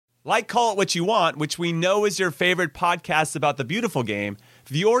Like Call It What You Want, which we know is your favorite podcast about the beautiful game,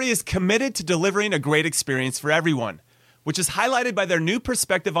 Vuori is committed to delivering a great experience for everyone, which is highlighted by their new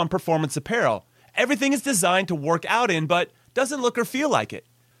perspective on performance apparel. Everything is designed to work out in, but doesn't look or feel like it.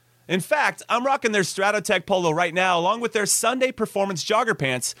 In fact, I'm rocking their Stratotech polo right now, along with their Sunday Performance jogger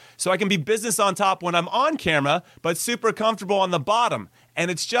pants, so I can be business on top when I'm on camera, but super comfortable on the bottom. And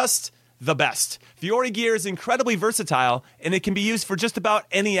it's just the best. Vuori gear is incredibly versatile, and it can be used for just about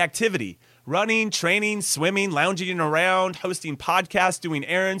any activity. Running, training, swimming, lounging around, hosting podcasts, doing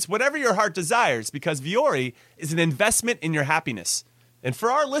errands, whatever your heart desires, because Vuori is an investment in your happiness. And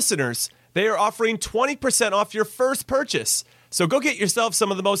for our listeners, they are offering 20% off your first purchase. So go get yourself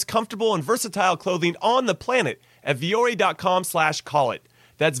some of the most comfortable and versatile clothing on the planet at vuori.com/callit.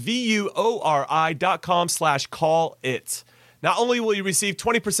 That's VUORI.com/callit. Not only will you receive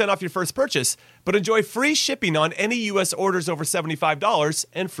 20% off your first purchase, but enjoy free shipping on any U.S. orders over $75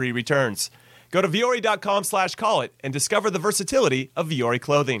 and free returns. Go to vuori.com/callit and discover the versatility of Vuori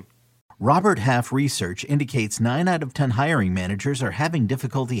clothing. Robert Half research indicates 9 out of 10 hiring managers are having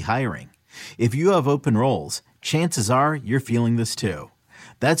difficulty hiring. If you have open roles, chances are you're feeling this too.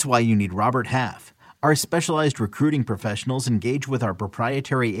 That's why you need Robert Half. Our specialized recruiting professionals engage with our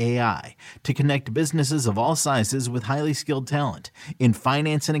proprietary AI to connect businesses of all sizes with highly skilled talent in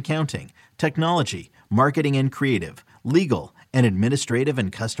finance and accounting, technology, marketing and creative, legal, and administrative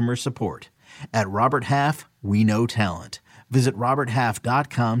and customer support. At Robert Half, we know talent. Visit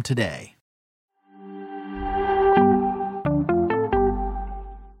roberthalf.com today.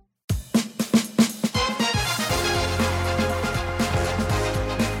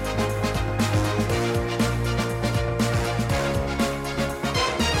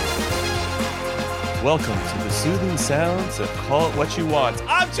 Welcome to the soothing sounds of Call It What You Want.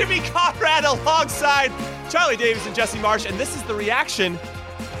 I'm Jimmy Conrad alongside Charlie Davies and Jesse Marsh, and this is the reaction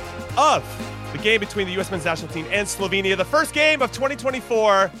of the game between the U.S. men's national team and Slovenia, the first game of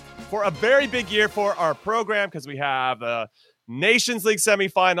 2024 for a very big year for our program because we have the Nations League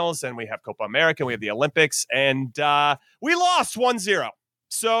semifinals and we have Copa America, we have the Olympics, and we lost 1-0.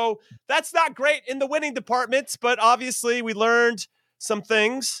 So that's not great in the winning department, but obviously we learned some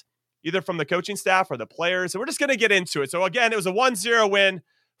things either from the coaching staff or the players. And we're just going to get into it. So again, it was a 1-0 win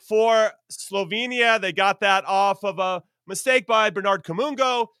for Slovenia. They got that off of a mistake by Bernard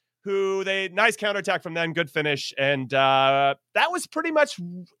Komungo, who nice counterattack from them, good finish. And that was pretty much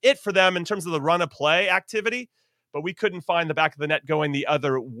it for them in terms of the run of play activity, but we couldn't find the back of the net going the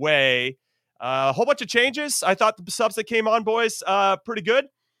other way. A whole bunch of changes. I thought the subs that came on, boys, pretty good.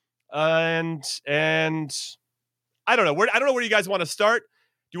 And I don't know. I don't know where you guys want to start.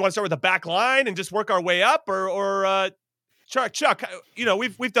 Do you want to start with the back line and just work our way up, or Chuck? You know,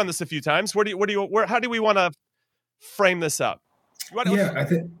 we've done this a few times. How do we want to frame this up?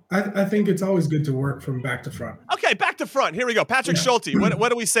 I think it's always good to work from back to front. Okay, back to front. Here we go. Patrick Schulte.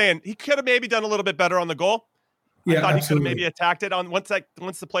 What are we saying? He could have maybe done a little bit better on the goal. I thought he could have maybe attacked it on once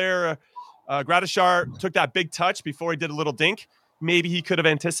the player Gradishar took that big touch before he did a little dink. Maybe he could have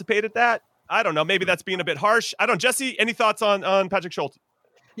anticipated that. I don't know. Maybe that's being a bit harsh. I don't. Jesse, any thoughts on Patrick Schulte?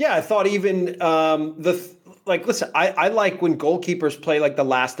 Yeah, I thought even listen, I like when goalkeepers play like the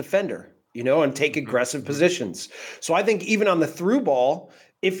last defender, and take aggressive positions. So I think even on the through ball,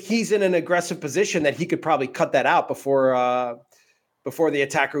 if he's in an aggressive position, that he could probably cut that out before the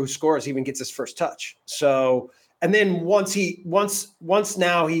attacker who scores even gets his first touch. So, and then once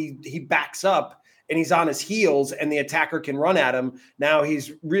now he backs up and he's on his heels and the attacker can run at him, now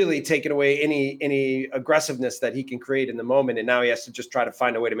he's really taken away any aggressiveness that he can create in the moment. And now he has to just try to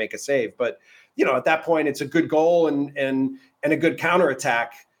find a way to make a save. But, at that point it's a good goal and a good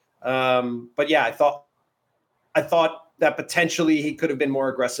counterattack. But yeah, I thought that potentially he could have been more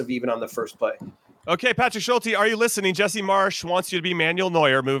aggressive even on the first play. Okay, Patrick Schulte, are you listening? Jesse Marsh wants you to be Manuel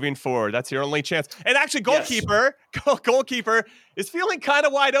Neuer moving forward. That's your only chance. And actually goalkeeper is feeling kind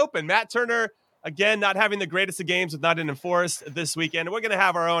of wide open. Matt Turner, again, not having the greatest of games with Nottingham Forest this weekend. We're going to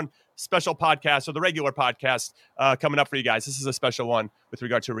have our own special podcast, or the regular podcast, coming up for you guys. This is a special one with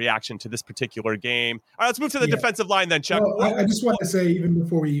regard to reaction to this particular game. All right, let's move to the defensive line then, Chuck. Well, I just want to say, even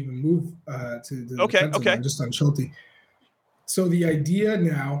before we even move to the defensive line, just on Schulte. So the idea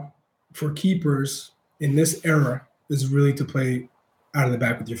now for keepers in this era is really to play out of the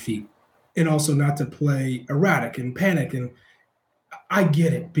back with your feet, and also not to play erratic and panic. And I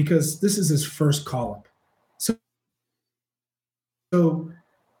get it, because this is his first call-up. So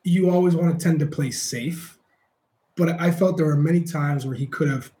you always want to tend to play safe. But I felt there were many times where he could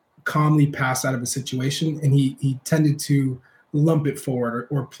have calmly passed out of a situation, and he tended to lump it forward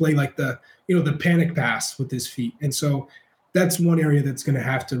or play like the panic pass with his feet. And so that's one area that's going to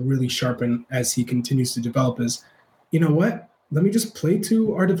have to really sharpen as he continues to develop is, you know what? Let me just play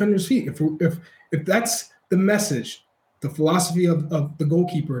to our defenders' feet. If that's the message, the philosophy of the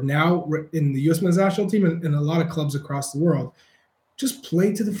goalkeeper now in the U.S. men's national team and a lot of clubs across the world, just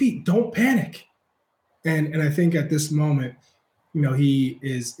play to the feet. Don't panic. And I think at this moment, you know, he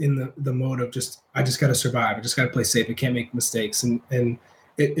is in the mode of I just got to survive. I just got to play safe. I can't make mistakes. And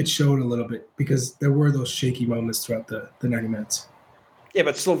it showed a little bit because there were those shaky moments throughout the 90 minutes. Yeah,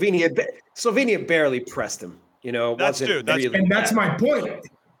 but Slovenia barely pressed him. You know, that's true. That's my point.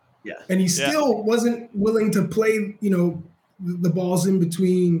 Yeah. And he still wasn't willing to play, you know, the balls in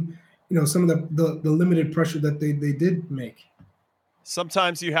between, you know, some of the limited pressure that they did make.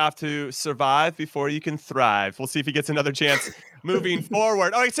 Sometimes you have to survive before you can thrive. We'll see if he gets another chance moving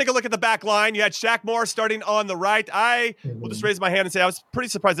forward. Let's take a look at the back line. You had Shaq Moore starting on the right. I will just raise my hand and say I was pretty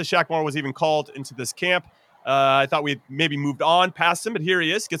surprised that Shaq Moore was even called into this camp. I thought we'd maybe moved on past him, but here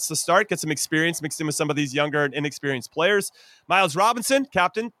he is. Gets the start, gets some experience, mixed in with some of these younger and inexperienced players. Miles Robinson,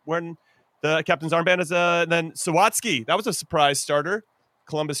 captain, wearing the captain's armband, then Sawatsky. That was a surprise starter.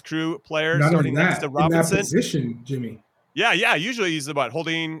 Columbus Crew player starting next to Robinson. In that position, Jimmy. Yeah. Usually he's he's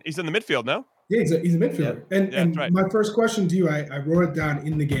in the midfield, no? Yeah, he's a midfielder. Yeah. And right. My first question to you, I wrote it down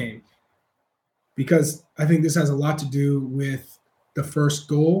in the game because I think this has a lot to do with the first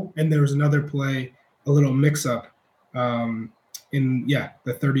goal. And there was another play, a little mix-up in the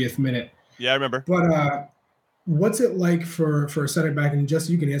 30th minute. Yeah, I remember. But what's it like for a center back, and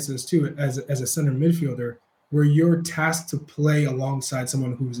Jesse, you can answer this too, as a center midfielder, where you're tasked to play alongside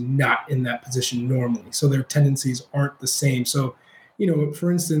someone who's not in that position normally. So their tendencies aren't the same. So, you know, for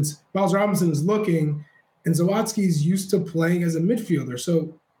instance, Miles Robinson is looking and Zawatsky's used to playing as a midfielder.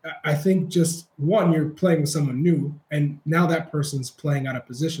 So I think just one, you're playing with someone new, and now that person's playing out of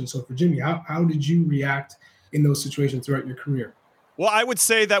position. So for Jimmy, how did you react in those situations throughout your career? Well, I would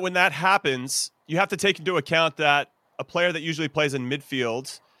say that when that happens, you have to take into account that a player that usually plays in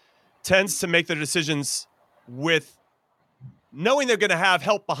midfield tends to make their decisions with knowing they're going to have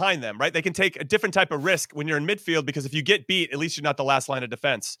help behind them, right? They can take a different type of risk when you're in midfield because if you get beat, at least you're not the last line of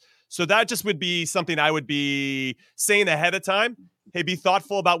defense. So that just would be something I would be saying ahead of time. Hey, be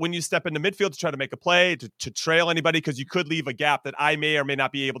thoughtful about when you step into midfield to try to make a play, to trail anybody, because you could leave a gap that I may or may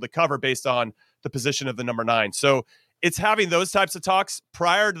not be able to cover based on the position of the number 9. So it's having those types of talks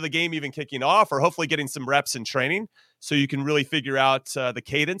prior to the game even kicking off, or hopefully getting some reps in training so you can really figure out the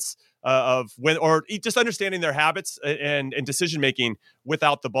cadence of when, or just understanding their habits and decision-making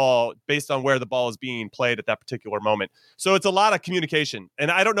without the ball based on where the ball is being played at that particular moment. So it's a lot of communication. And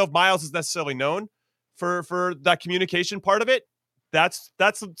I don't know if Miles is necessarily known for that communication part of it. That's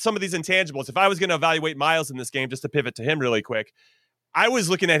some of these intangibles. If I was going to evaluate Miles in this game, just to pivot to him really quick, I was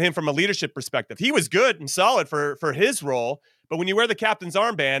looking at him from a leadership perspective. He was good and solid for his role, but when you wear the captain's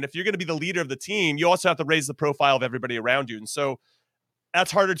armband, if you're going to be the leader of the team, you also have to raise the profile of everybody around you. And so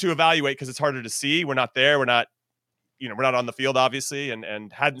that's harder to evaluate because it's harder to see. We're not there. We're not on the field, obviously,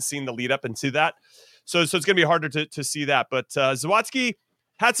 and hadn't seen the lead up into that. So it's going to be harder to see that. But Zawatsky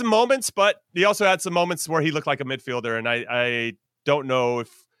had some moments, but he also had some moments where he looked like a midfielder. And I don't know if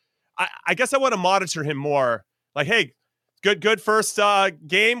I guess I want to monitor him more. Like, hey, good first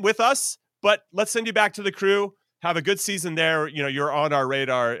game with us, but let's send you back to the Crew. Have a good season there. You know, you're on our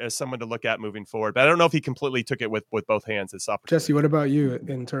radar as someone to look at moving forward. But I don't know if he completely took it with both hands. This opportunity. Jesse, what about you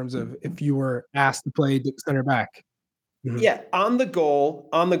in terms of if you were asked to play center back? Mm-hmm. Yeah, on the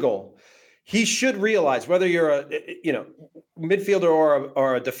goal, he should realize whether you're a midfielder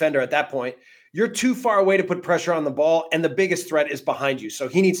or a defender at that point, you're too far away to put pressure on the ball, and the biggest threat is behind you. So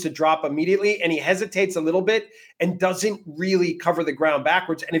he needs to drop immediately, and he hesitates a little bit and doesn't really cover the ground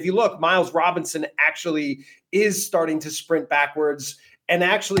backwards. And if you look, Miles Robinson actually is starting to sprint backwards, and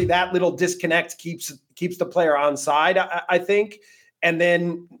actually that little disconnect keeps the player onside, I think, and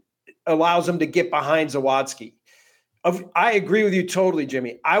then allows him to get behind Zawatsky. I agree with you totally,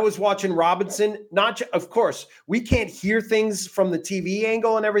 Jimmy. I was watching Robinson, of course, we can't hear things from the TV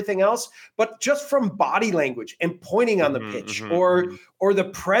angle and everything else, but just from body language and pointing on the pitch or the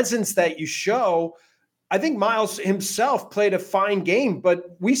presence that you show, I think Miles himself played a fine game,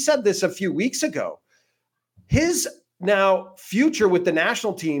 but we said this a few weeks ago. His now future with the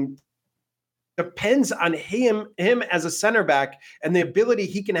national team depends on him as a center back and the ability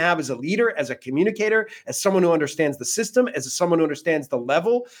he can have as a leader, as a communicator, as someone who understands the system, as someone who understands the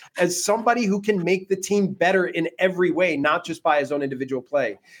level, as somebody who can make the team better in every way, not just by his own individual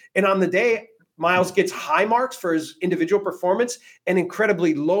play. And on the day, Miles gets high marks for his individual performance and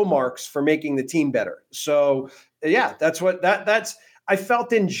incredibly low marks for making the team better. So yeah, that's I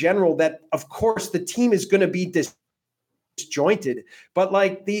felt in general that of course the team is going to be disjointed, but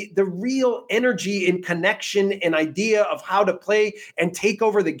like the real energy and connection and idea of how to play and take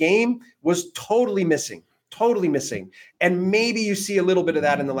over the game was totally missing. And maybe you see a little bit of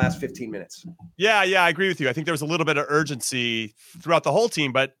that in the last 15 minutes. Yeah, I agree with you. I think there was a little bit of urgency throughout the whole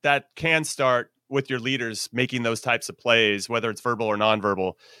team, but that can start with your leaders making those types of plays, whether it's verbal or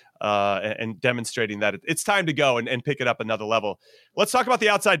nonverbal, and demonstrating that it's time to go and pick it up another level. Let's talk about the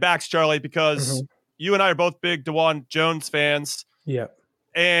outside backs, Charlie, because you and I are both big DeJuan Jones fans. Yeah.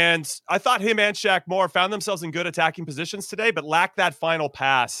 And I thought him and Shaq Moore found themselves in good attacking positions today, but lacked that final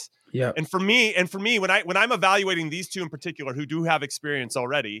pass. Yeah. And for me, when I'm evaluating these two in particular, who do have experience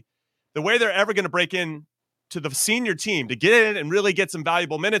already, the way they're ever going to break in to the senior team to get in and really get some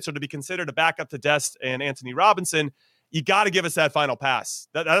valuable minutes or to be considered a backup to Dest and Anthony Robinson, you got to give us that final pass.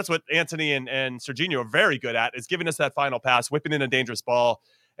 That's what Anthony and Serginho are very good at, is giving us that final pass, whipping in a dangerous ball.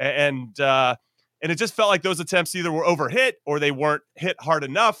 And it just felt like those attempts either were overhit or they weren't hit hard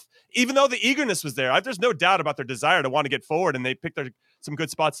enough, even though the eagerness was there. There's no doubt about their desire to want to get forward, and they picked some good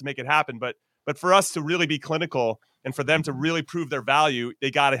spots to make it happen. But for us to really be clinical and for them to really prove their value, they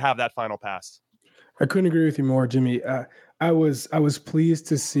got to have that final pass. I couldn't agree with you more, Jimmy. I was pleased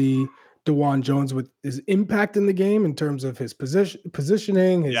to see DeJuan Jones with his impact in the game in terms of his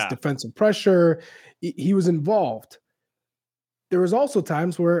positioning, his defensive pressure. He was involved. There was also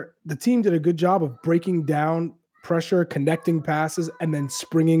times where the team did a good job of breaking down pressure, connecting passes, and then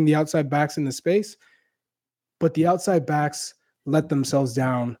springing the outside backs into space. But the outside backs let themselves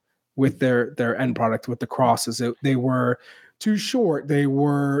down with their end product, with the crosses. They were too short. They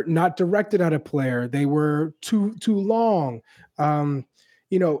were not directed at a player. They were too long,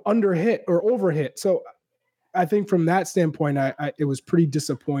 under hit or over hit. So I think from that standpoint, it was pretty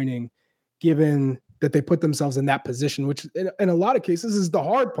disappointing, given that they put themselves in that position, which in a lot of cases is the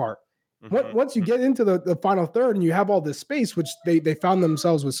hard part. Once you get into the final third and you have all this space, which they found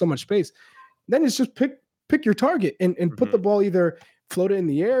themselves with so much space, then it's just pick your target and put the ball, either float it in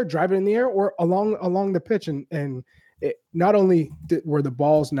the air, drive it in the air, or along the pitch. And it, not only were the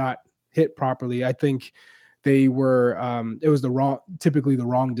balls not hit properly, I think they were it was typically the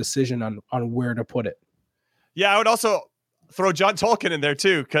wrong decision on where to put it. Yeah, I would also throw John Tolkien in there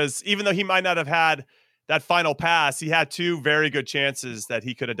too, because even though he might not have had that final pass, he had two very good chances that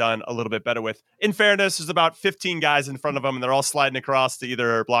he could have done a little bit better with. In fairness, there's about 15 guys in front of him, and they're all sliding across to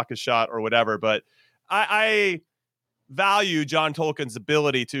either block a shot or whatever. But I value John Tolkien's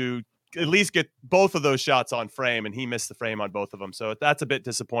ability to at least get both of those shots on frame, and he missed the frame on both of them. So that's a bit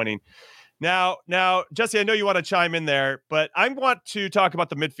disappointing. Now, Jesse, I know you want to chime in there, but I want to talk about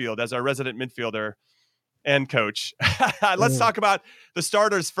the midfield as our resident midfielder and coach. Let's talk about the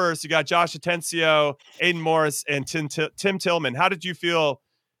starters first. You got Josh Atencio, Aiden Morris, and Tim Tillman. How did you feel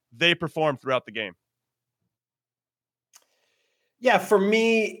they performed throughout the game? Yeah, for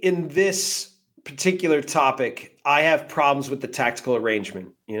me, in this particular topic, I have problems with the tactical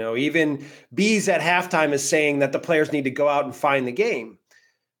arrangement. Even Bees at halftime is saying that the players need to go out and find the game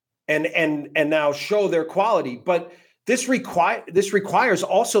and now show their quality. But this requires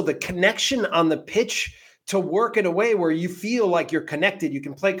also the connection on the pitch to work in a way where you feel like you're connected. You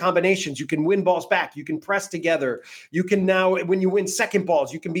can play combinations. You can win balls back. You can press together. You can now, when you win second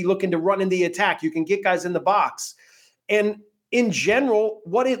balls, you can be looking to run in the attack. You can get guys in the box. And in general,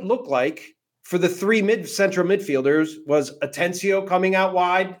 what it looked like for the three central midfielders was Atencio coming out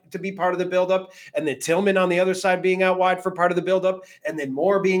wide to be part of the buildup, and then Tillman on the other side being out wide for part of the buildup, and then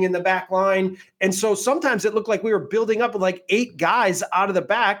Moore being in the back line. And so sometimes it looked like we were building up with like 8 guys out of the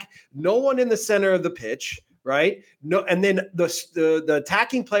back, no one in the center of the pitch, right? No, and then the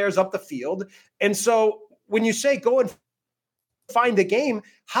attacking players up the field. And so when you say go and find the game,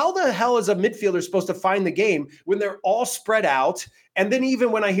 how the hell is a midfielder supposed to find the game when they're all spread out? And then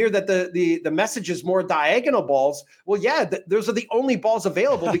even when I hear that the message is more diagonal balls, well, yeah, those are the only balls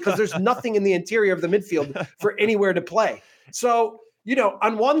available because there's nothing in the interior of the midfield for anywhere to play. So,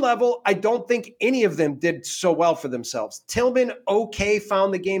 on one level, I don't think any of them did so well for themselves. Tillman,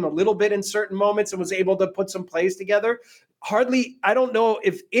 found the game a little bit in certain moments and was able to put some plays together. I don't know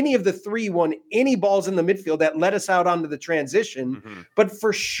if any of the three won any balls in the midfield that led us out onto the transition, but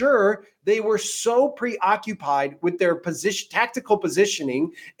for sure they were so preoccupied with their tactical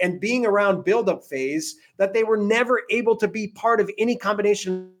positioning and being around build-up phase that they were never able to be part of any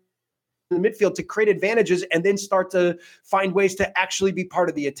combination in the midfield to create advantages and then start to find ways to actually be part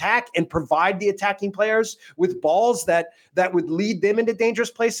of the attack and provide the attacking players with balls that would lead them into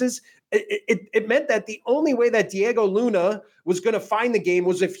dangerous places. It meant that the only way that Diego Luna was going to find the game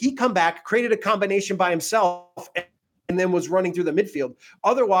was if he come back, created a combination by himself, and then was running through the midfield.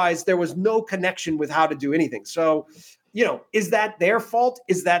 Otherwise, there was no connection with how to do anything. So is that their fault?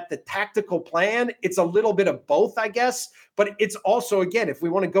 Is that the tactical plan? It's a little bit of both, I guess. But it's also, again, if we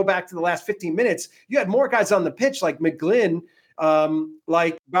want to go back to the last 15 minutes, you had more guys on the pitch like McGlynn,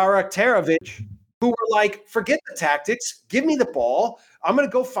 like Baraktarovic, who were like, forget the tactics, give me the ball. I'm going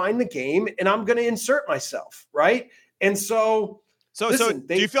to go find the game and I'm going to insert myself, right? And so listen,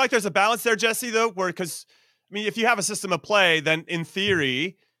 do you feel like there's a balance there, Jesse, though? Because, I mean, if you have a system of play, then in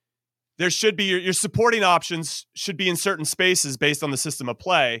theory, there should be your supporting options should be in certain spaces based on the system of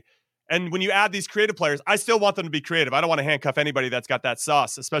play. And when you add these creative players, I still want them to be creative. I don't want to handcuff anybody that's got that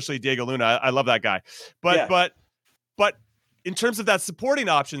sauce, especially Diego Luna. I love that guy. But in terms of that supporting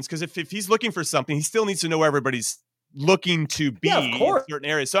options, because if he's looking for something, he still needs to know where everybody's looking to be in certain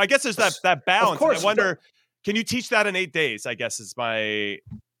areas. So I guess there's that balance. Of course. I wonder, can you teach that in 8 days? I guess is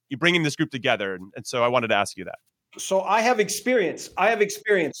you bringing this group together. And so I wanted to ask you that. So I have experience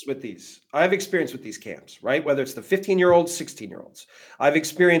with these camps, right? Whether it's the 15-year-olds, 16-year-olds. I've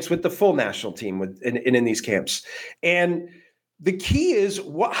experience with the full national team in these camps. And the key is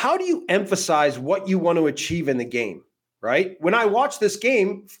how do you emphasize what you want to achieve in the game, right? When I watch this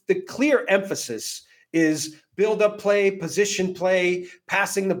game, the clear emphasis is build up play, position play,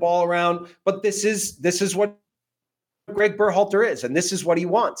 passing the ball around. But this is what Greg Berhalter is, and this is what he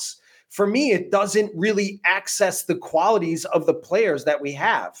wants. For me, it doesn't really access the qualities of the players that we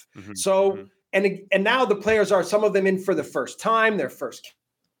have. Mm-hmm. So, and now the players are, some of them in for the first time, their first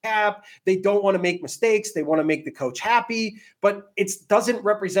cap. They don't want to make mistakes. They want to make the coach happy, but it doesn't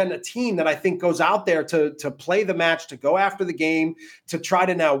represent a team that I think goes out there to play the match, to go after the game, to try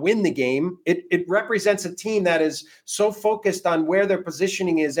to now win the game. It represents a team that is so focused on where their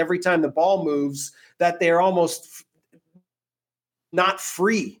positioning is every time the ball moves that they're almost not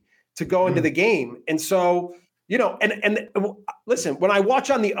free to go into the game. And so, and listen, when I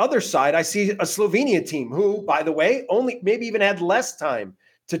watch on the other side, I see a Slovenia team who, by the way, only maybe even had less time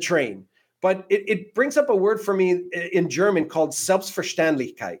to train. But it brings up a word for me in German called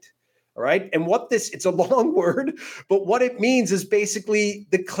Selbstverständlichkeit. All right. And it's a long word, but what it means is basically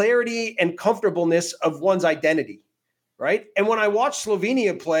the clarity and comfortableness of one's identity. Right. And when I watch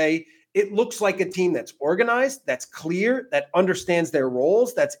Slovenia play, it looks like a team that's organized, that's clear, that understands their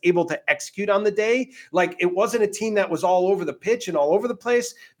roles, that's able to execute on the day. Like, it wasn't a team that was all over the pitch and all over the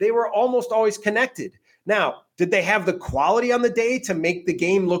place. They were almost always connected. Now, did they have the quality on the day to make the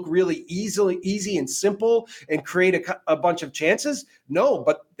game look really easy and simple and create a bunch of chances? No,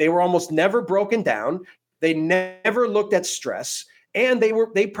 but they were almost never broken down. They never looked at stress. And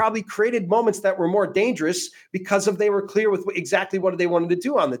they probably created moments that were more dangerous because they were clear with exactly what they wanted to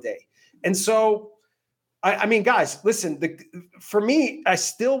do on the day. And so, I mean, guys, listen, for me,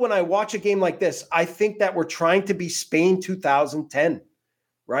 when I watch a game like this, I think that we're trying to be Spain 2010,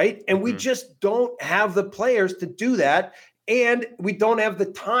 right? And we just don't have the players to do that. And we don't have the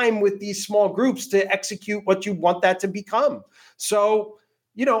time with these small groups to execute what you want that to become. So,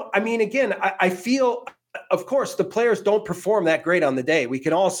 I mean, again, I feel, of course, the players don't perform that great on the day. We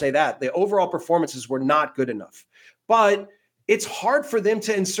can all say that. The overall performances were not good enough. But it's hard for them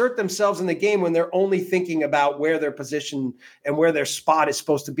to insert themselves in the game when they're only thinking about where their position and where their spot is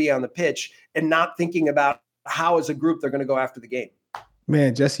supposed to be on the pitch and not thinking about how, as a group, they're going to go after the game.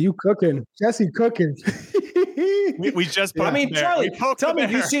 Man, Jesse, you cooking. Jesse cooking. we just poked Charlie, tell me,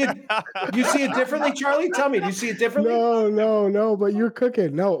 do you see it differently, Charlie? Tell me, do you see it differently? No, but you're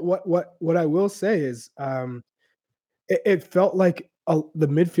cooking. No, what I will say is it felt like the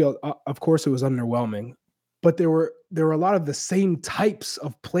midfield, of course, it was underwhelming. But there were a lot of the same types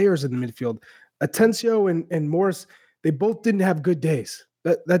of players in the midfield. Atencio and Morris, they both didn't have good days.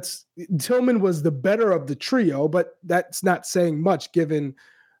 That's Tillman was the better of the trio, but that's not saying much given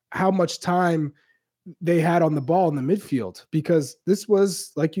how much time they had on the ball in the midfield. Because this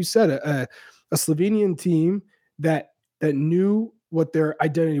was, like you said, a Slovenian team that knew what their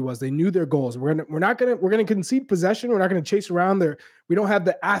identity was. They knew their goals. We're gonna concede possession. We're not gonna chase around there. We don't have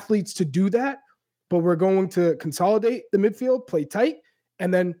the athletes to do that. But we're going to consolidate the midfield, play tight,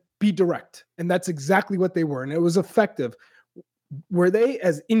 and then be direct. And that's exactly what they were. And it was effective. Were they,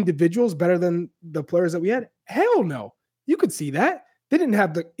 as individuals, better than the players that we had? Hell no. You could see that. They didn't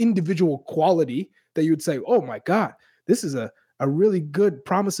have the individual quality that you would say, oh my God, this is a really good,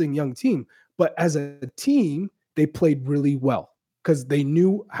 promising young team. But as a team, they played really well because they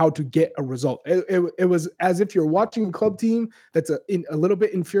knew how to get a result. It was as if you're watching a club team that's a little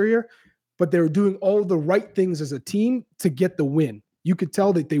bit inferior, but they were doing all the right things as a team to get the win. You could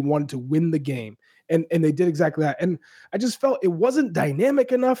tell that they wanted to win the game, and they did exactly that. And I just felt it wasn't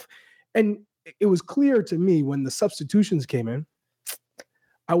dynamic enough, and it was clear to me when the substitutions came in,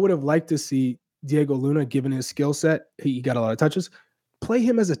 I would have liked to see Diego Luna, given his skill set, he got a lot of touches. Play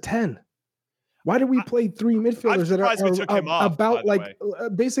him as a 10. Why do we play three midfielders that are about like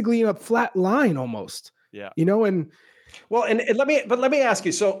basically in a flat line almost? Yeah. And let me ask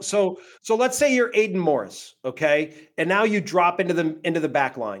you. So let's say you're Aiden Morris, okay? And now you drop into the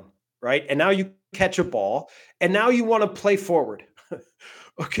back line, right? And now you catch a ball, and now you want to play forward.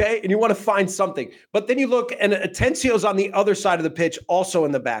 Okay, and you want to find something. But then you look, and Atencio's on the other side of the pitch, also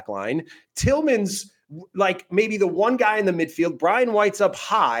in the back line. Tillman's like maybe the one guy in the midfield. Brian White's up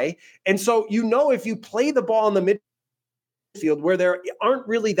high. And so, if you play the ball in the midfield where there aren't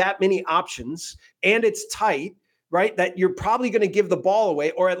really that many options and it's tight, right, that you're probably going to give the ball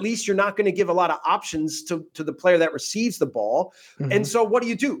away, or at least you're not going to give a lot of options to the player that receives the ball. Mm-hmm. And so what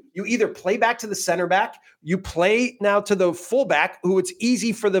do? You either play back to the center back, you play now to the fullback, who it's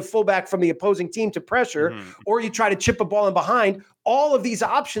easy for the fullback from the opposing team to pressure, or you try to chip a ball in behind. All of these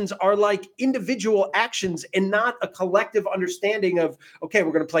options are like individual actions and not a collective understanding of, okay,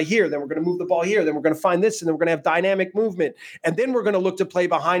 we're going to play here, then we're going to move the ball here, then we're going to find this, and then we're going to have dynamic movement. And then we're going to look to play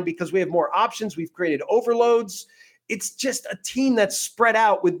behind because we have more options. We've created overloads. It's just a team that's spread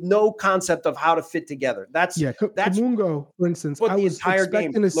out with no concept of how to fit together. That's Kamungo, for instance. I was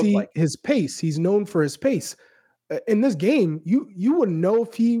expecting to see his pace. He's known for his pace. In this game, you wouldn't know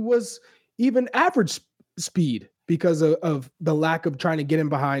if he was even average speed because of the lack of trying to get him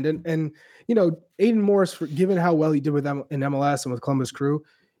behind. And Aiden Morris, given how well he did with them in MLS and with Columbus Crew,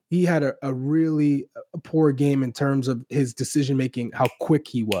 he had a really poor game in terms of his decision making, how quick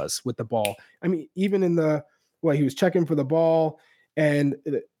he was with the ball. I mean, even in he was checking for the ball, and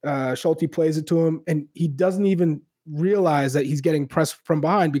Schulte plays it to him, and he doesn't even realize that he's getting pressed from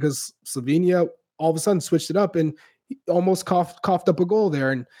behind because Slovenia all of a sudden switched it up and he almost coughed up a goal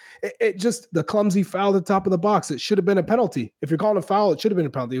there. And it just, the clumsy foul at the top of the box, it should have been a penalty. If you're calling a foul, it should have been a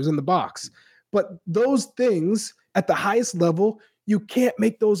penalty. It was in the box. But those things at the highest level, you can't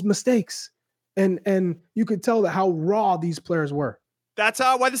make those mistakes. And you could tell that how raw these players were. That's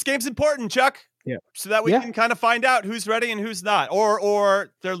why this game's important, Chuck. Yeah. So that we can kind of find out who's ready and who's not.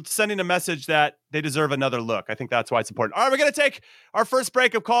 Or they're sending a message that they deserve another look. I think that's why it's important. All right, we're going to take our first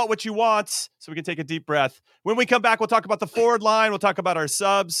break of Call It What You Want so we can take a deep breath. When we come back, we'll talk about the forward line. We'll talk about our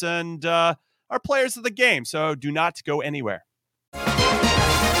subs and our players of the game. So do not go anywhere.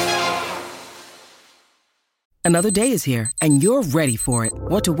 Another day is here and you're ready for it.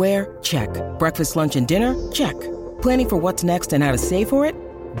 What to wear? Check. Breakfast, lunch, and dinner? Check. Planning for what's next and how to save for it?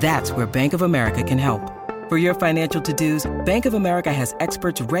 That's where Bank of America can help. For your financial to-dos, Bank of America has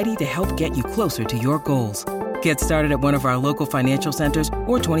experts ready to help get you closer to your goals. Get started at one of our local financial centers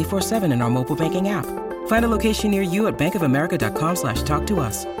or 24/7 in our mobile banking app. Find a location near you at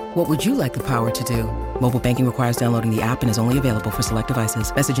bankofamerica.com/talktous. What would you like the power to do? Mobile banking requires downloading the app and is only available for select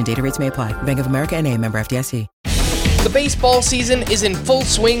devices. Message and data rates may apply. Bank of America NA, member FDIC. The baseball season is in full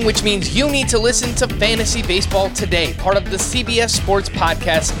swing, which means you need to listen to Fantasy Baseball Today, part of the CBS Sports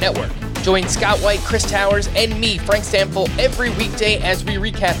Podcast Network. Join Scott White, Chris Towers, and me, Frank Stample, every weekday as we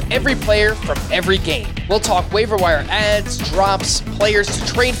recap every player from every game. We'll talk waiver wire ads, drops, players to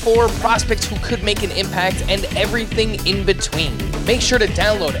trade for, prospects who could make an impact, and everything in between. Make sure to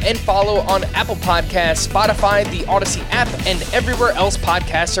download and follow on Apple Podcasts, Spotify, the Odyssey app, and everywhere else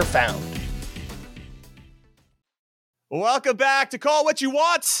podcasts are found. Welcome back to Call What You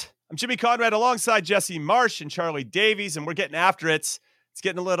Want. I'm Jimmy Conrad alongside Jesse Marsh and Charlie Davies, and we're getting after it. It's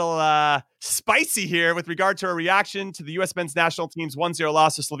getting a little spicy here with regard to our reaction to the U.S. men's national team's 1-0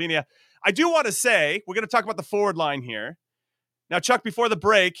 loss to Slovenia. I do want to say, we're going to talk about the forward line here. Now, Chuck, before the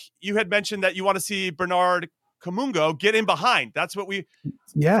break, you had mentioned that you want to see Bernard Kamungo get in behind. That's what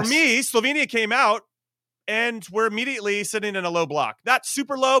Yes. For me, Slovenia came out, and we're immediately sitting in a low block. Not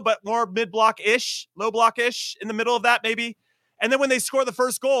super low, but more mid-block-ish, low block-ish, in the middle of that maybe. And then when they score the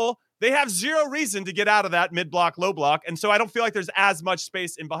first goal, they have zero reason to get out of that mid-block, low block. And so I don't feel like there's as much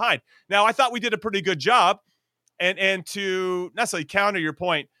space in behind. Now, I thought we did a pretty good job. And to necessarily counter your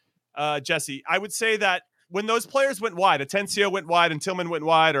point, Jesse, I would say that when those players went wide, Atencio went wide and Tillman went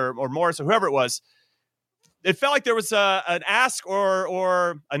wide or Morris or whoever it was, it felt like there was an ask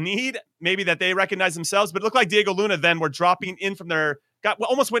or a need, maybe that they recognized themselves. But it looked like Diego Luna then were dropping in from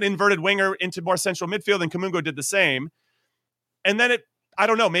almost went inverted winger into more central midfield, and Kamungo did the same. And then I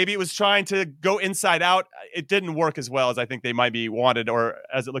don't know, maybe it was trying to go inside out. It didn't work as well as I think they might be wanted or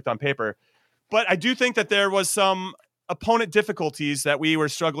as it looked on paper. But I do think that there was some opponent difficulties that we were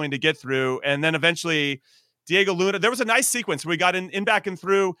struggling to get through. And then eventually Diego Luna, there was a nice sequence. We got in back and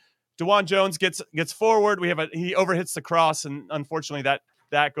through. DeJuan Jones gets forward. He overhits the cross, and unfortunately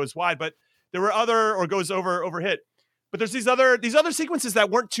that goes wide. But there were goes over hit. But there's these other sequences that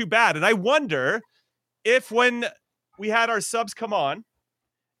weren't too bad. And I wonder if when we had our subs come on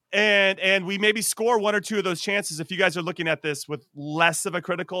and we maybe score one or two of those chances, if you guys are looking at this with less of a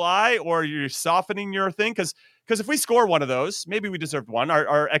critical eye or you're softening your thing. Because if we score one of those, maybe we deserved one.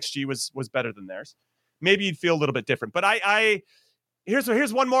 Our XG was better than theirs. Maybe you'd feel a little bit different. But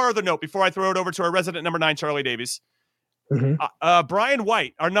here's one more other note before I throw it over to our resident number 9, Charlie Davies. Mm-hmm. Brian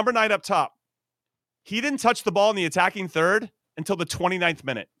White, our number 9 up top, he didn't touch the ball in the attacking third until the 29th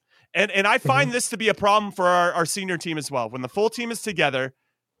minute. And I find this to be a problem for our senior team as well. When the full team is together,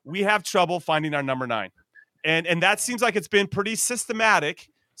 we have trouble finding our number 9. And that seems like it's been pretty systematic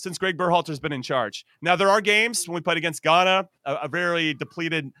since Greg Berhalter's been in charge. Now, there are games when we played against Ghana, a very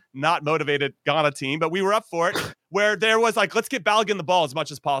depleted, not motivated Ghana team, but we were up for it, where there was like, let's get Balogun the ball as much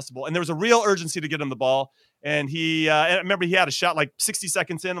as possible. And there was a real urgency to get him the ball. And I remember he had a shot like 60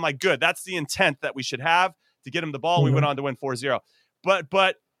 seconds in. I'm like, good, that's the intent that we should have to get him the ball. We went on to win 4-0.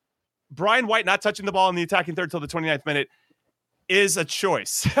 But Brian White not touching the ball in the attacking third till the 29th minute is a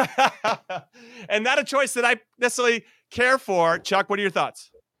choice. And not a choice that I necessarily care for. Chuck, what are your thoughts?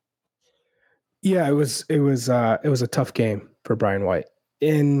 Yeah, it was a tough game for Brian White.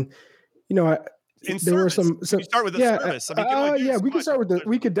 And there were some you start with the service. I mean,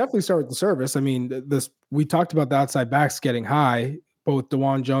 we could definitely start with the service. I mean, we talked about the outside backs getting high, both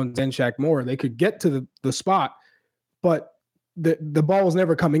DeJuan Jones and Shaq Moore. They could get to the spot, but the ball was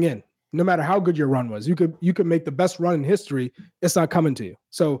never coming in. No matter how good your run was, you could make the best run in history. It's not coming to you.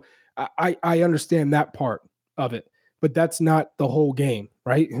 So I understand that part of it, but that's not the whole game,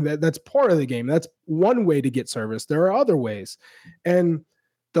 right? That's part of the game. That's one way to get service. There are other ways. And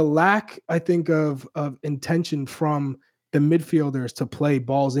the lack, I think, of intention from the midfielders to play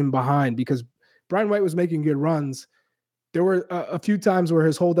balls in behind, because Brian White was making good runs. There were a few times where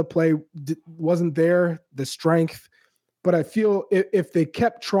his hold-up play wasn't there, the strength. But I feel if they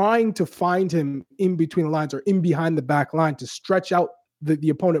kept trying to find him in between the lines or in behind the back line to stretch out the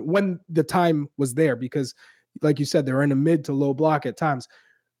opponent when the time was there, because like you said, they were in a mid to low block at times.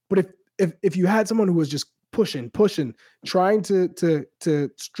 But if you had someone who was just pushing, trying to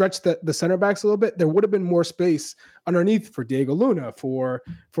stretch the center backs a little bit, there would have been more space underneath for Diego Luna, for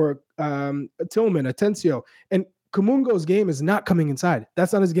Tillman, Atencio. And Kumungo's game is not coming inside.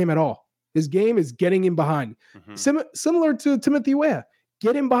 That's not his game at all. His game is getting in behind. Mm-hmm. Similar to Timothy Weah.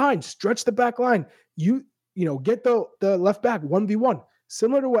 Get in behind, stretch the back line. You get the left back 1v1.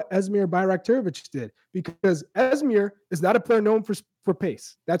 Similar to what Esmir Bayraktarovic did, because Esmir is not a player known for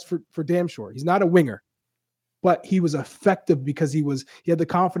pace. That's for damn sure. He's not a winger. But he was effective because he had the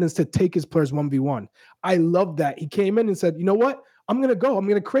confidence to take his players 1v1. I love that. He came in and said, you know what? I'm going to go. I'm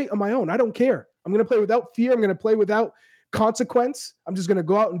going to create on my own. I don't care. I'm going to play without fear. I'm going to play without consequence. I'm just going to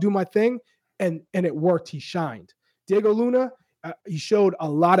go out and do my thing. And it worked. He shined. Diego Luna, he showed a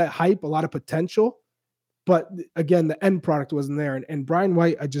lot of hype, a lot of potential. But again, the end product wasn't there. And Brian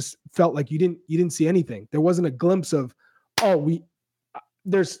White, I just felt like you didn't see anything. There wasn't a glimpse of,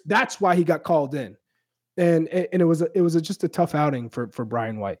 that's why he got called in. And it was just a tough outing for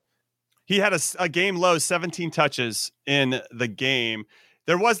Brian White. He had a game low 17 touches in the game.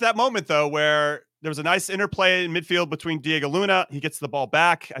 There was that moment though where there was a nice interplay in midfield between Diego Luna. He gets the ball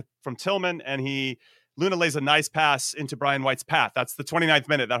back from Tillman, and Luna lays a nice pass into Brian White's path. That's the 29th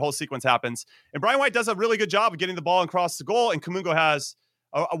minute. That whole sequence happens. And Brian White does a really good job of getting the ball across the goal, and Kumungo has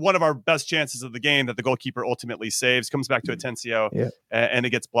one of our best chances of the game that the goalkeeper ultimately saves. Comes back to Atencio, and it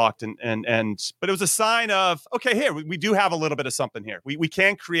gets blocked. But it was a sign of, okay, here, we do have a little bit of something here. We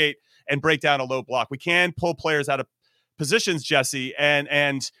can create and break down a low block. We can pull players out of positions, Jesse,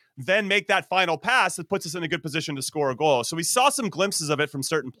 and then make that final pass that puts us in a good position to score a goal. So we saw some glimpses of it from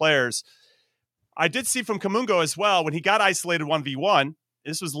certain players. I did see from Kumungo as well, when he got isolated 1v1,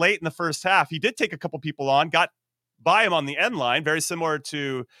 this was late in the first half, he did take a couple people on, got by him on the end line, very similar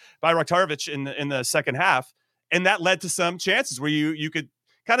to Bayraktarovic in the second half. And that led to some chances where you could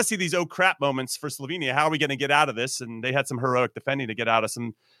kind of see these oh crap moments for Slovenia. How are we going to get out of this? And they had some heroic defending to get out of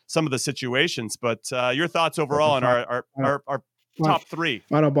some of the situations. But your thoughts overall on our top three?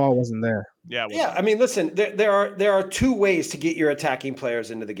 Final ball wasn't there. Yeah. I mean, listen, there are two ways to get your attacking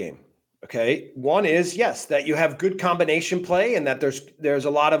players into the game. Okay. One is, yes, that you have good combination play and that there's a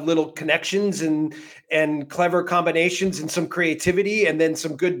lot of little connections and clever combinations and some creativity, and then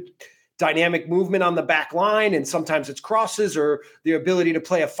some good dynamic movement on the back line. And sometimes it's crosses or the ability to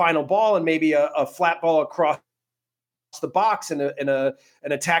play a final ball and maybe a flat ball across the box and an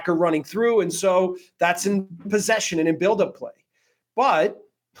attacker running through. And so that's in possession and in build-up play. But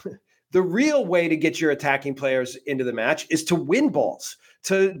The real way to get your attacking players into the match is to win balls,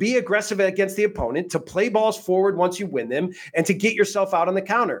 to be aggressive against the opponent, to play balls forward once you win them, and to get yourself out on the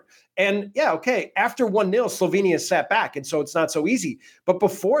counter. And yeah, okay, after 1-0, Slovenia sat back, and so it's not so easy. But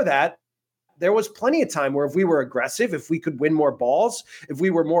before that, there was plenty of time where if we were aggressive, if we could win more balls, if we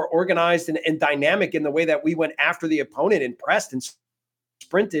were more organized and dynamic in the way that we went after the opponent and pressed and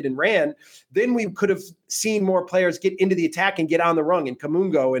sprinted and ran, then we could have seen more players get into the attack and get on the rung, and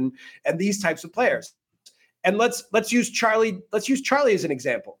Kamungo and these types of players. And let's use Charlie. Let's use Charlie as an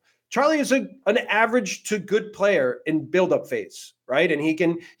example. Charlie is an average to good player in build-up phase, right? And he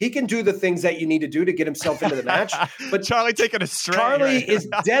can do the things that you need to do to get himself into the match. But Charlie taking a straight. Charlie is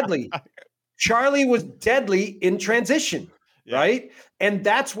deadly. Charlie was deadly in transition, right? And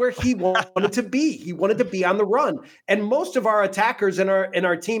that's where he wanted to be. He wanted to be on the run. And most of our attackers in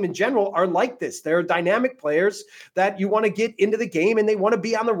our team in general are like this. They're dynamic players that you want to get into the game, and they want to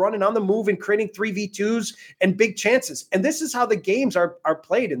be on the run and on the move and creating 3v2s and big chances. And this is how the games are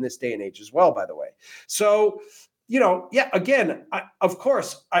played in this day and age as well, by the way. So, again,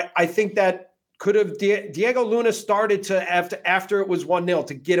 I think that could have Diego Luna started to after it was 1-0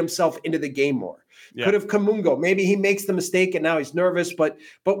 to get himself into the game more. Yeah. Could have Kamungo. Maybe he makes the mistake and now he's nervous, but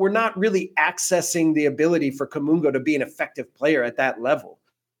we're not really accessing the ability for Kamungo to be an effective player at that level.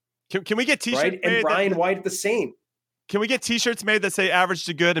 Can we get t-shirts right? And Brian White the same. Can we get t-shirts made that say average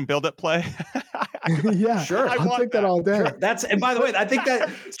to good and build up play? Yeah, sure. I'll take that all day. Sure. And by the way, I think that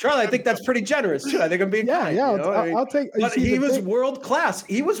Charlie, I think that's pretty generous too. I think I'm being kind. Yeah. I'll take. But he was world class.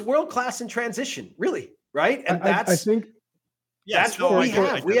 He was world class in transition, really, right? And I think that's what we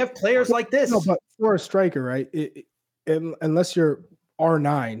have. We have players like this. No, but for a striker, right? Unless you're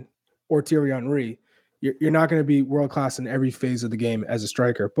R9 or Thierry Henry, you're not going to be world class in every phase of the game as a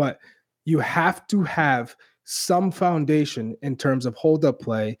striker. But you have to have some foundation in terms of hold up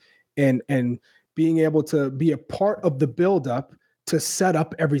play and being able to be a part of the buildup to set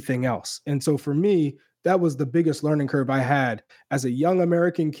up everything else. And so for me, that was the biggest learning curve I had as a young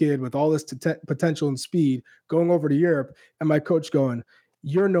American kid with all this potential and speed going over to Europe, and my coach going,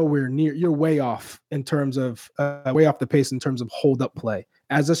 you're nowhere near, you're way off in terms of way off the pace in terms of hold up play.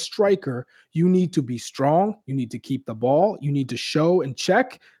 As a striker, you need to be strong. You need to keep the ball. You need to show and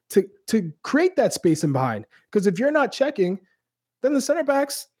check to create that space in behind. Because if you're not checking, then the center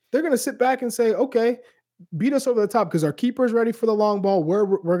backs, they're going to sit back and say, okay, beat us over the top because our keeper's ready for the long ball. We're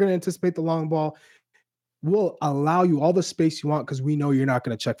going to anticipate the long ball. We'll allow you all the space you want because we know you're not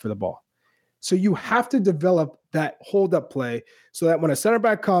going to check for the ball. So you have to develop that hold up play so that when a center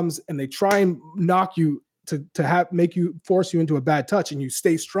back comes and they try and knock you to force you into a bad touch and you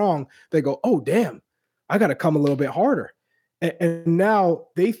stay strong, they go, oh, damn, I got to come a little bit harder. And now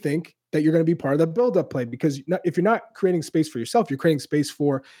they think that you're going to be part of the build-up play because if you're not creating space for yourself, you're creating space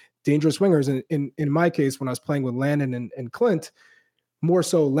for dangerous wingers. And in my case, when I was playing with Landon and Clint, more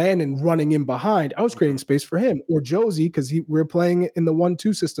so Landon running in behind, I was creating space for him, or Josie, because we're playing in the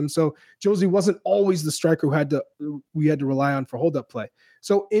 1-2 system. So Josie wasn't always the striker we had to rely on for hold-up play.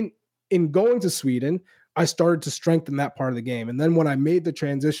 So in going to Sweden, I started to strengthen that part of the game. And then when I made the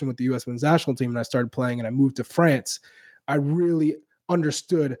transition with the U.S. men's national team and I started playing and I moved to France, I really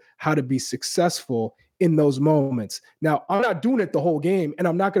understood how to be successful in those moments. Now, I'm not doing it the whole game, and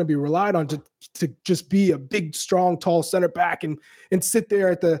I'm not going to be relied on to just be a big, strong, tall center back and sit there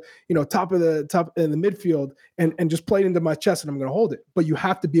at the top in the midfield and just play it into my chest and I'm going to hold it. But you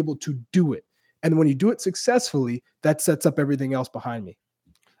have to be able to do it. And when you do it successfully, that sets up everything else behind me.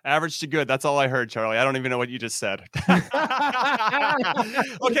 Average to good. That's all I heard, Charlie. I don't even know what you just said.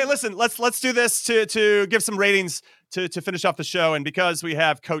 Okay, listen, let's do this to give some ratings to finish off the show. And because we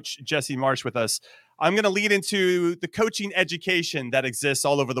have Coach Jesse Marsh with us, I'm going to lead into the coaching education that exists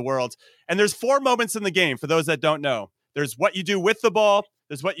all over the world. And there's 4 moments in the game for those that don't know. There's what you do with the ball,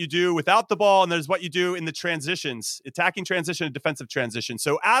 there's what you do without the ball, and there's what you do in the transitions, attacking transition and defensive transition.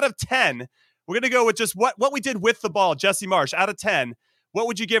 So out of 10, we're going to go with just what we did with the ball. Jesse Marsh, out of 10, what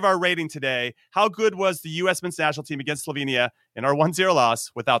would you give our rating today? How good was the U.S. men's national team against Slovenia in our 1-0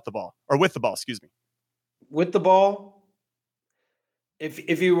 loss without the ball, or with the ball, excuse me? With the ball,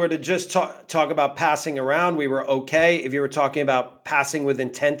 if you were to just talk about passing around, we were okay. If you were talking about passing with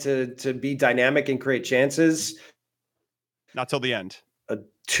intent to be dynamic and create chances, not till the end. A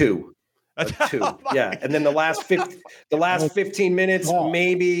 2. Yeah. And then the last 15 minutes,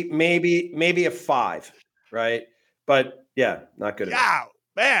 maybe a 5, right? But yeah, not good enough.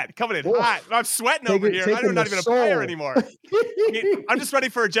 Man, coming in hot. I'm sweating over here. I'm not even a player anymore. I'm just ready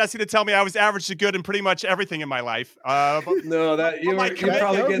for Jesse to tell me I was average to good in pretty much everything in my life. No, that you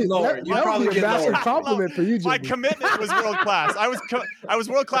probably get lower. You probably get lower. Compliment for you, Jimmy. My commitment was world class. I was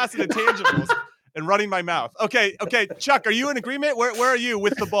world class in intangibles and running my mouth. Okay, Chuck, are you in agreement? Where are you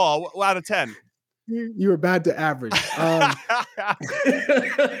with the ball out of 10? You were bad to average.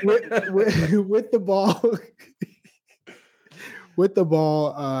 With the ball. With the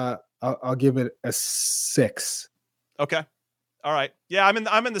ball, I'll give it a 6. Okay. All right. Yeah,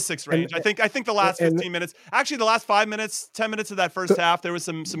 I'm in the 6 range. I think the last 15 minutes, actually the last 5 minutes, 10 minutes of that first half, there was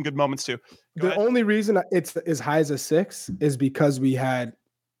some good moments too. The only reason it's as high as a 6 is because we had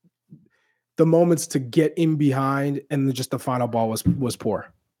the moments to get in behind, and just the final ball was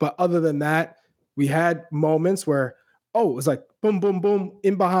poor. But other than that, we had moments where it was like boom, boom, boom,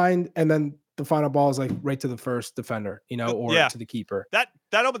 in behind, and then the final ball is like right to the first defender, or to the keeper. That's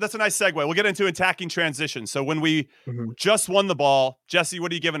a nice segue. We'll get into attacking transition. So when we just won the ball, Jesse,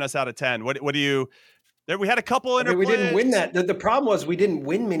 what are you giving us out of 10? What do you? There we had a couple interplays. We didn't win that. The problem was we didn't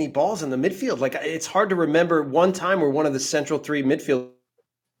win many balls in the midfield. Like, it's hard to remember one time where one of the central 3 midfielders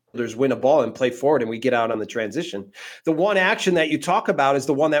win a ball and play forward and we get out on the transition. The one action that you talk about is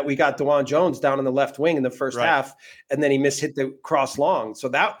the one that we got DeJuan Jones down in the left wing in the first half, and then he hit the cross long. So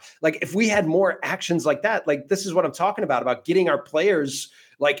that, like, if we had more actions like that, like, this is what I'm talking about getting our players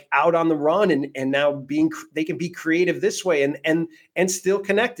like out on the run and now they can be creative this way and still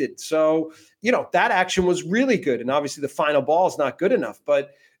connected. So, that action was really good. And obviously the final ball is not good enough,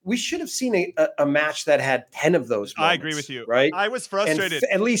 but we should have seen a match that had 10 of those moments. I agree with you. Right? I was frustrated.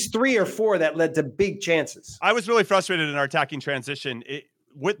 And at least 3 or 4 that led to big chances. I was really frustrated in our attacking transition.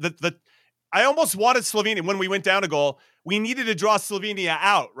 I almost wanted Slovenia when we went down a goal. We needed to draw Slovenia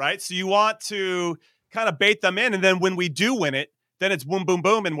out, right? So you want to kind of bait them in, and then when we do win it, then it's boom, boom,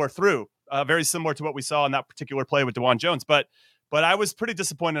 boom, and we're through. Very similar to what we saw in that particular play with DeJuan Jones. But I was pretty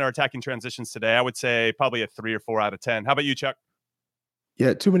disappointed in our attacking transitions today. I would say probably a 3 or 4 out of 10. How about you, Chuck?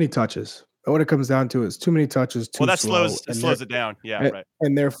 Yeah, too many touches. What it comes down to is too many touches, too slow. slows it down. Yeah, right.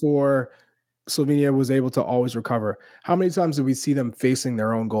 And therefore, Slovenia was able to always recover. How many times did we see them facing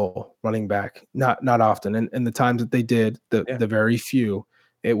their own goal, running back? Not often. And the times that they did, the very few,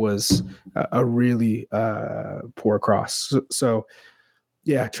 it was a really poor cross. So,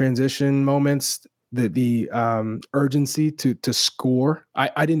 transition moments, the urgency to score.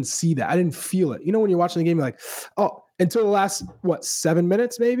 I didn't see that. I didn't feel it. When you're watching the game, you're like, oh, until the last 7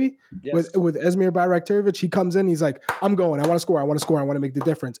 minutes maybe. Yes. With Esmir Bayraktarovic, he comes in, he's like, I'm going, I want to score, I want to make the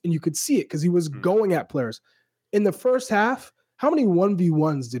difference. And you could see it because he was going at players. In the first half, how many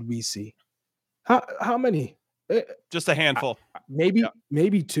 1v1s did we see? How many? Just a handful.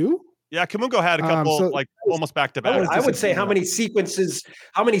 Maybe 2. Yeah, Kamungo had a couple almost back to back. I would say how many sequences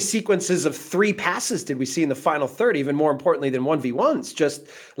of 3 passes did we see in the final third, even more importantly than 1v1s, just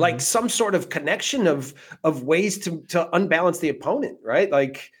like some sort of connection of ways to unbalance the opponent, right?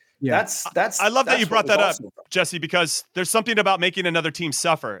 Like that's I love that you brought that up, Jesse, because there's something about making another team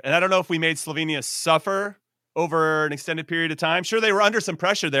suffer. And I don't know if we made Slovenia suffer over an extended period of time. Sure, they were under some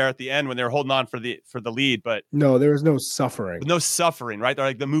pressure there at the end when they were holding on for the lead, but no, there was no suffering. No suffering, right? They're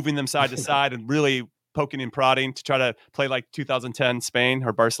like moving them side to side and really poking and prodding to try to play like 2010 Spain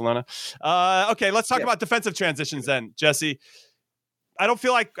or Barcelona. Okay, let's talk about defensive transitions then, Jesse. I don't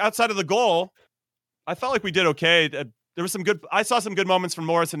feel like outside of the goal, I felt like we did okay. There was I saw some good moments from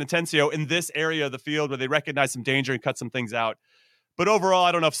Morris and Atencio in this area of the field where they recognized some danger and cut some things out. But overall,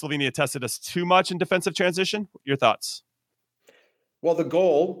 I don't know if Slovenia tested us too much in defensive transition. Your thoughts? Well, the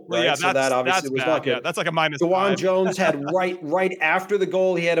goal, right? Yeah, so that obviously was not good. Yeah, that's like a minus. DeJuan Jones had right after the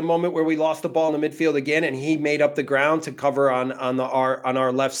goal, he had a moment where we lost the ball in the midfield again, and he made up the ground to cover on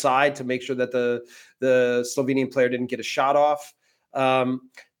our left side to make sure that the Slovenian player didn't get a shot off.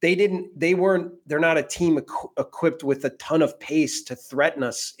 They're not a team equipped with a ton of pace to threaten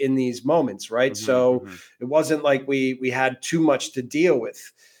us in these moments, right? So it wasn't like we had too much to deal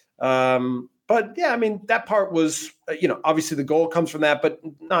with. But yeah, I mean, that part was, obviously the goal comes from that, but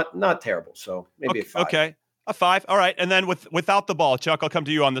not terrible. So maybe a 5. Okay, a 5. All right. And then without the ball, Chuck, I'll come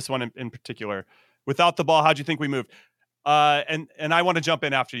to you on this one in particular. Without the ball, how'd you think we moved? And I want to jump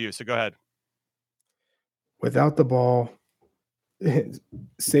in after you, so go ahead. Without the ball,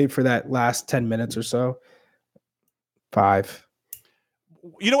 save for that last 10 minutes or so, 5.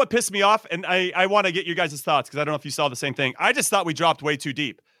 You know what pissed me off? And I want to get you guys' thoughts because I don't know if you saw the same thing. I just thought we dropped way too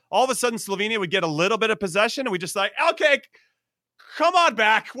deep. All of a sudden, Slovenia would get a little bit of possession, and we just like, okay, come on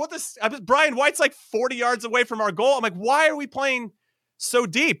back. Brian White's like 40 yards away from our goal. I'm like, why are we playing so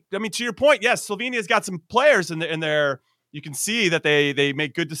deep? I mean, to your point, yes, Slovenia's got some players in their You can see that they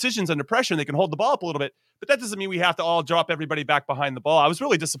make good decisions under pressure and they can hold the ball up a little bit, but that doesn't mean we have to all drop everybody back behind the ball. I was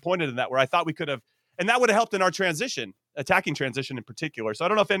really disappointed in that, where I thought we could have, and that would have helped in our transition, attacking transition in particular. So I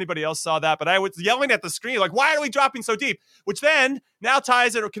don't know if anybody else saw that, but I was yelling at the screen, like, why are we dropping so deep? Which then now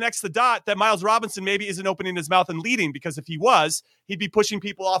ties it or connects the dot that Miles Robinson maybe isn't opening his mouth and leading, because if he was, he'd be pushing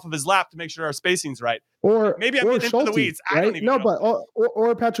people off of his lap to make sure our spacing's right. Or maybe I'm getting into the weeds. Right? I don't even know.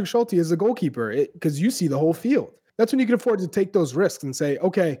 Or Patrick Schulte as a goalkeeper, because you see the whole field. That's when you can afford to take those risks and say,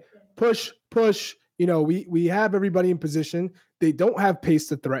 okay, push. We have everybody in position. They don't have pace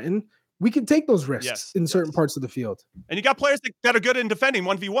to threaten. We can take those risks in certain parts of the field. And you got players that are good in defending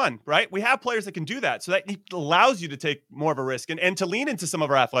 1v1, right? We have players that can do that. So that allows you to take more of a risk and to lean into some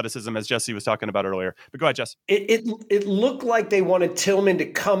of our athleticism, as Jesse was talking about earlier. But go ahead, Jesse. It looked like they wanted Tillman to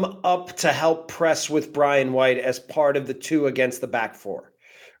come up to help press with Brian White as part of the 2 against the back 4,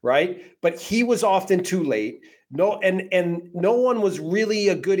 right? But he was often too late. No, and no one was really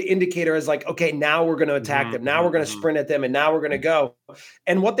a good indicator as like, okay, now we're going to attack them. Now we're going to sprint at them, and now we're going to go.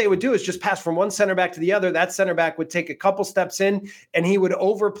 And what they would do is just pass from one center back to the other. That center back would take a couple steps in, and he would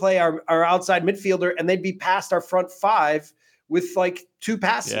overplay our outside midfielder, and they'd be past our front 5 with like 2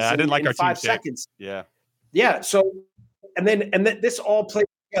 passes. Yeah, I didn't like our 5 seconds. Yeah. Yeah. So, and then this all played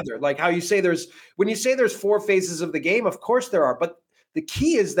together. Like how you say when you say there's 4 phases of the game, of course there are, but the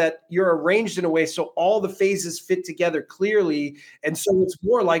key is that you're arranged in a way so all the phases fit together clearly, and so it's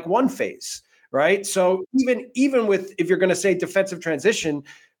more like one phase, right? So even with, if you're going to say defensive transition,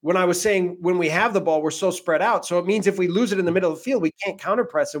 when I was saying when we have the ball, we're so spread out. So it means if we lose it in the middle of the field, we can't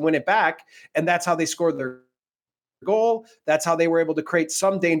counterpress and win it back, and that's how they scored their goal. That's how they were able to create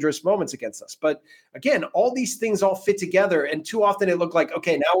some dangerous moments against us. But again, all these things all fit together, and too often it looked like,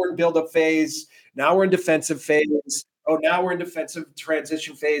 okay, now we're in build-up phase, now we're in defensive phase. Oh, now we're in defensive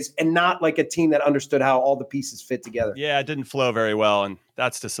transition phase, and not like a team that understood how all the pieces fit together. Yeah, it didn't flow very well, and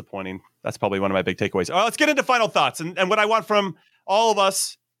that's disappointing. That's probably one of my big takeaways. All right, let's get into final thoughts. And what I want from all of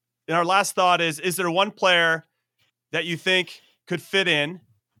us in our last thought is there one player that you think could fit in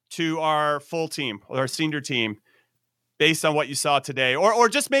to our full team or our senior team based on what you saw today? Or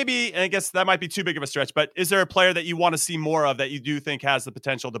just maybe, and I guess that might be too big of a stretch, but is there a player that you want to see more of that you do think has the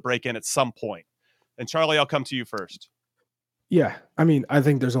potential to break in at some point? And Charlie, I'll come to you first. Yeah. I mean, I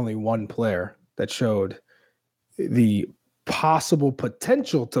think there's only one player that showed the possible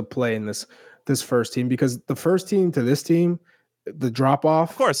potential to play in this first team, because the first team to this team, the drop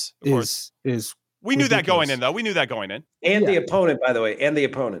off, of course. is we knew that going in, though. We knew that going in. And the opponent, by the way, and the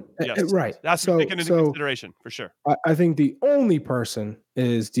opponent. Yes. Right. That's taken into consideration for sure. I think the only person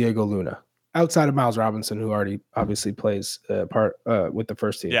is Diego Luna, outside of Miles Robinson, who already obviously plays part with the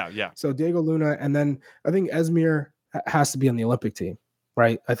first team. Yeah. So Diego Luna, and then I think Esmir has to be on the Olympic team,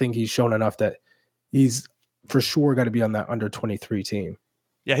 right? I think he's shown enough that he's for sure got to be on that under 23 team.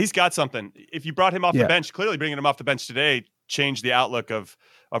 Yeah, he's got something. If you brought him off the bench, clearly bringing him off the bench today changed the outlook of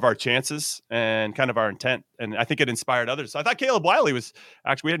our chances and kind of our intent. And I think it inspired others. So I thought Caleb Wiley was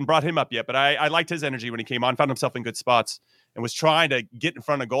actually, we hadn't brought him up yet, but I liked his energy when he came on, found himself in good spots and was trying to get in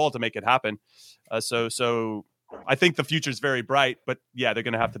front of goal to make it happen. So I think the future is very bright, but yeah, they're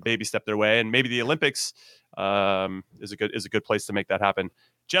going to have to baby step their way. And maybe the Olympics is a good place to make that happen.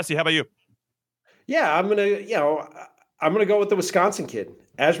 Jesse, how about you? Yeah, I'm gonna go with the Wisconsin kid,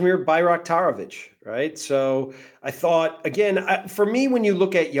 Asmir Bayraktarovic, right? So I thought, again, for me, when you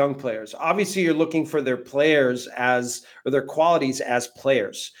look at young players, obviously you're looking for their players or their qualities as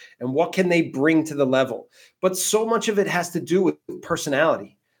players, and what can they bring to the level. But so much of it has to do with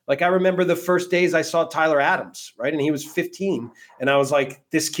personality. Like I remember the first days I saw Tyler Adams, right? And he was 15. And I was like,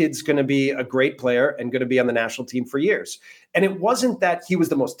 this kid's going to be a great player and going to be on the national team for years. And it wasn't that he was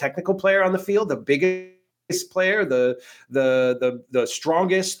the most technical player on the field, the biggest player, the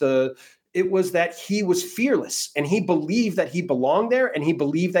strongest, it was that he was fearless and he believed that he belonged there and he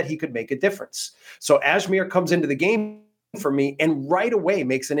believed that he could make a difference. So Asmir comes into the game for me and right away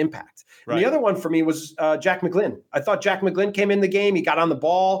makes an impact. Right. And the other one for me was Jack McGlynn. I thought Jack McGlynn came in the game. He got on the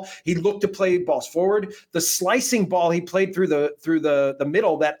ball. He looked to play balls forward. The slicing ball he played through the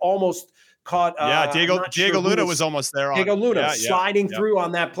middle that almost caught. Diego Luna was almost there. Diego Luna sliding through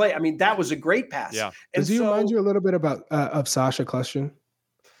on that play. I mean, that was a great pass. Yeah. Does he remind you a little bit about of Sasha Kleshin?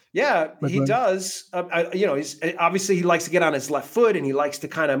 Yeah, he does. He's obviously he likes to get on his left foot and he likes to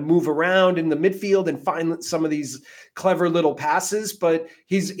kind of move around in the midfield and find some of these clever little passes. But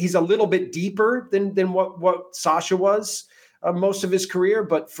he's a little bit deeper than what Sasha was most of his career.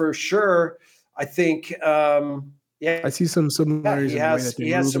 But for sure, I think I see some similarities. Yeah, he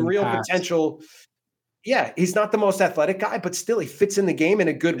has some real potential. Yeah, he's not the most athletic guy, but still he fits in the game in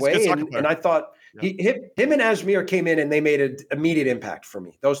a good way. And I thought Him and Ajmer came in and they made an immediate impact for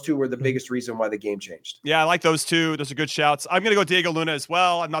me. Those two were the biggest reason why the game changed. Yeah, I like those two. Those are good shouts. I'm going to go Diego Luna as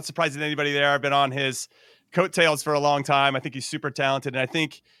well. I'm not surprised at anybody there. I've been on his coattails for a long time. I think he's super talented. And I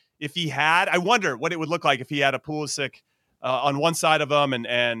think if he had, I wonder what it would look like if he had a Pulisic on one side of him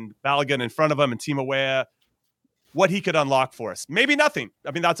and Balogun in front of him and Timo Weah, what he could unlock for us. Maybe nothing.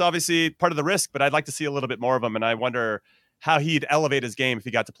 I mean, that's obviously part of the risk, but I'd like to see a little bit more of him. And I wonder how he'd elevate his game if he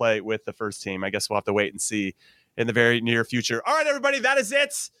got to play with the first team. I guess we'll have to wait and see in the very near future. All right, everybody, that is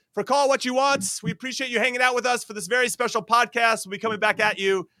it for Call What You Want. We appreciate you hanging out with us for this very special podcast. We'll be coming back at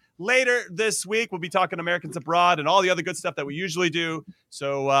you later this week. We'll be talking Americans abroad and all the other good stuff that we usually do.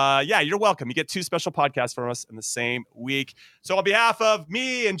 So, you're welcome. You get 2 special podcasts from us in the same week. So on behalf of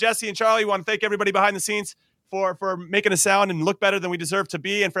me and Jesse and Charlie, we want to thank everybody behind the scenes for making us sound and look better than we deserve to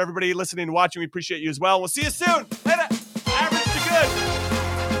be. And for everybody listening and watching, we appreciate you as well. We'll see you soon.